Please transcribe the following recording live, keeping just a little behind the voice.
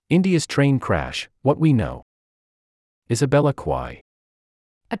India's train crash, what we know. Isabella Quay.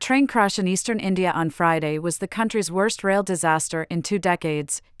 A train crash in eastern India on Friday was the country's worst rail disaster in 2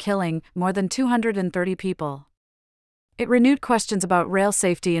 decades, killing more than 230 people. It renewed questions about rail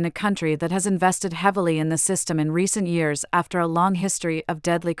safety in a country that has invested heavily in the system in recent years after a long history of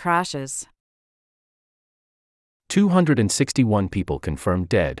deadly crashes. 261 people confirmed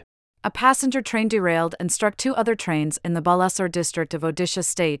dead. A passenger train derailed and struck 2 other trains in the Balasore district of Odisha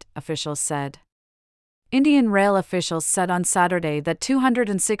state, officials said. Indian rail officials said on Saturday that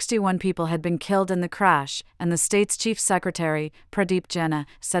 261 people had been killed in the crash, and the state's chief secretary, Pradeep Jena,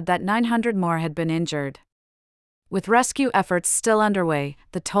 said that 900 more had been injured. With rescue efforts still underway,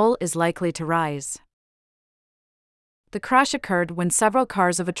 the toll is likely to rise. The crash occurred when several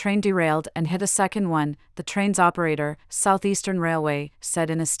cars of a train derailed and hit a second one, the train's operator, Southeastern Railway, said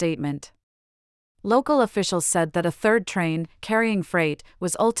in a statement. Local officials said that a third train, carrying freight,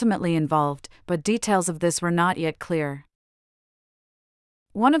 was ultimately involved, but details of this were not yet clear.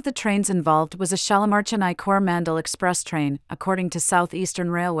 One of the trains involved was a Shalimar-Chennai Coromandel Express train, according to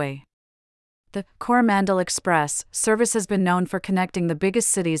Southeastern Railway. The Coromandel Express service has been known for connecting the biggest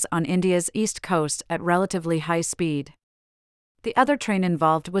cities on India's east coast at relatively high speed. The other train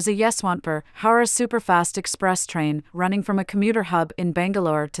involved was a Yeshwantpur-Howrah Superfast Express train running from a commuter hub in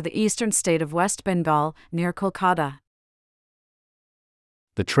Bangalore to the eastern state of West Bengal, near Kolkata.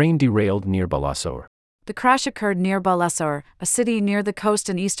 The train derailed near Balasore. The crash occurred near Balasore, a city near the coast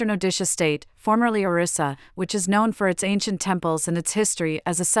in eastern Odisha state, formerly Orissa, which is known for its ancient temples and its history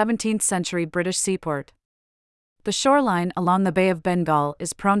as a 17th-century British seaport. The shoreline along the Bay of Bengal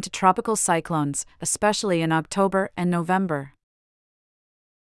is prone to tropical cyclones, especially in October and November.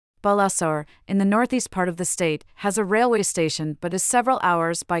 Balasore, in the northeast part of the state, has a railway station but is several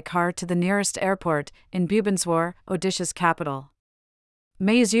hours by car to the nearest airport, in Bhubaneswar, Odisha's capital.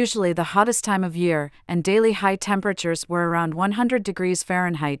 May is usually the hottest time of year, and daily high temperatures were around 100 degrees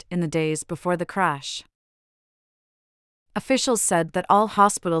Fahrenheit in the days before the crash. Officials said that all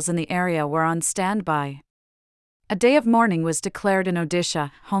hospitals in the area were on standby. A day of mourning was declared in Odisha,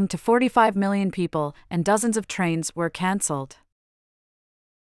 home to 45 million people, and dozens of trains were cancelled.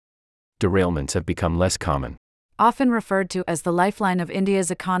 Derailments have become less common. Often referred to as the lifeline of India's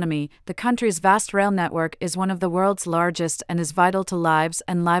economy, the country's vast rail network is one of the world's largest and is vital to lives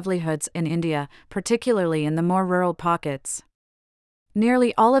and livelihoods in India, particularly in the more rural pockets.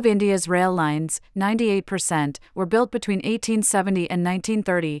 Nearly all of India's rail lines, 98%, were built between 1870 and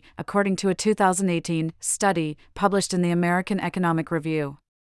 1930, according to a 2018 study published in the American Economic Review.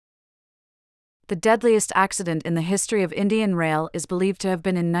 The deadliest accident in the history of Indian rail is believed to have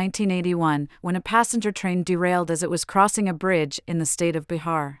been in 1981, when a passenger train derailed as it was crossing a bridge in the state of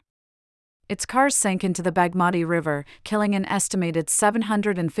Bihar. Its cars sank into the Bagmati River, killing an estimated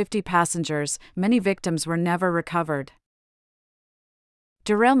 750 passengers. Many victims were never recovered.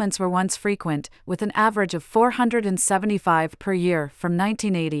 Derailments were once frequent, with an average of 475 per year from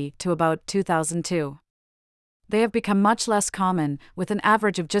 1980 to about 2002. They have become much less common, with an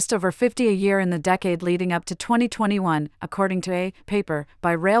average of just over 50 a year in the decade leading up to 2021, according to a paper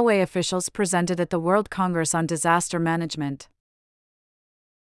by railway officials presented at the World Congress on Disaster Management.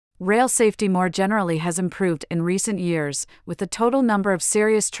 Rail safety more generally has improved in recent years, with the total number of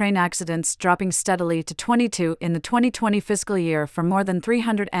serious train accidents dropping steadily to 22 in the 2020 fiscal year from more than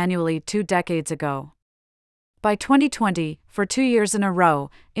 300 annually 2 decades ago. By 2020, for 2 years in a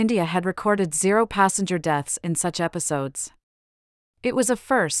row, India had recorded 0 passenger deaths in such episodes. It was a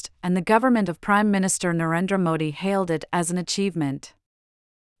first, and the government of Prime Minister Narendra Modi hailed it as an achievement.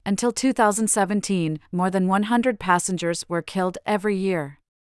 Until 2017, more than 100 passengers were killed every year.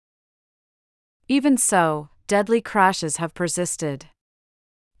 Even so, deadly crashes have persisted.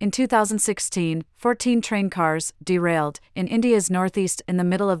 In 2016, 14 train cars derailed in India's northeast in the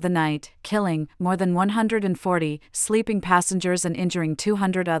middle of the night, killing more than 140 sleeping passengers and injuring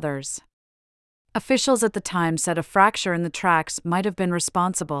 200 others. Officials at the time said a fracture in the tracks might have been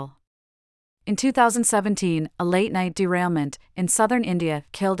responsible. In 2017, a late-night derailment in southern India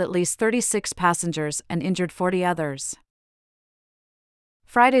killed at least 36 passengers and injured 40 others.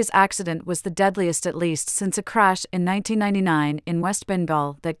 Friday's accident was the deadliest at least since a crash in 1999 in West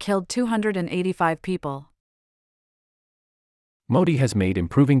Bengal that killed 285 people. Modi has made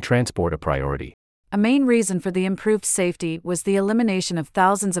improving transport a priority. A main reason for the improved safety was the elimination of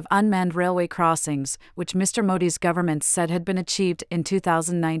thousands of unmanned railway crossings, which Mr. Modi's government said had been achieved in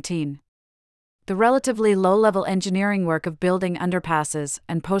 2019. The relatively low-level engineering work of building underpasses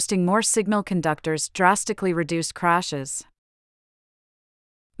and posting more signal conductors drastically reduced crashes.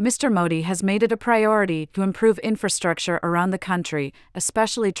 Mr. Modi has made it a priority to improve infrastructure around the country,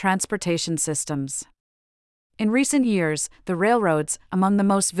 especially transportation systems. In recent years, the railroads, among the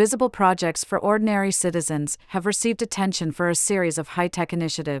most visible projects for ordinary citizens, have received attention for a series of high-tech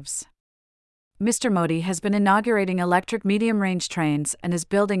initiatives. Mr. Modi has been inaugurating electric medium-range trains and is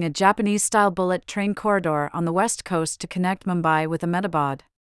building a Japanese-style bullet train corridor on the west coast to connect Mumbai with Ahmedabad.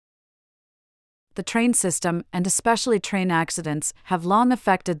 The train system, and especially train accidents, have long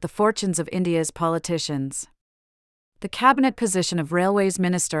affected the fortunes of India's politicians. The cabinet position of Railways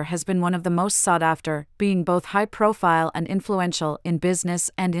Minister has been one of the most sought after, being both high-profile and influential in business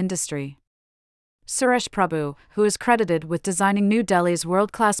and industry. Suresh Prabhu, who is credited with designing New Delhi's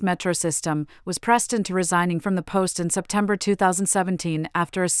world-class metro system, was pressed into resigning from the post in September 2017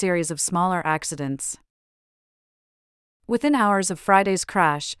 after a series of smaller accidents. Within hours of Friday's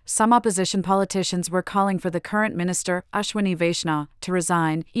crash, some opposition politicians were calling for the current minister, Ashwini Vaishnaw, to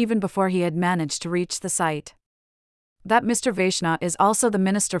resign, even before he had managed to reach the site. That Mr. Vaishnaw is also the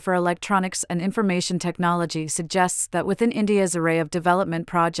Minister for Electronics and Information Technology suggests that within India's array of development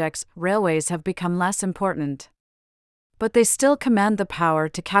projects, railways have become less important. But they still command the power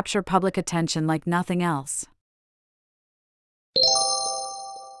to capture public attention like nothing else.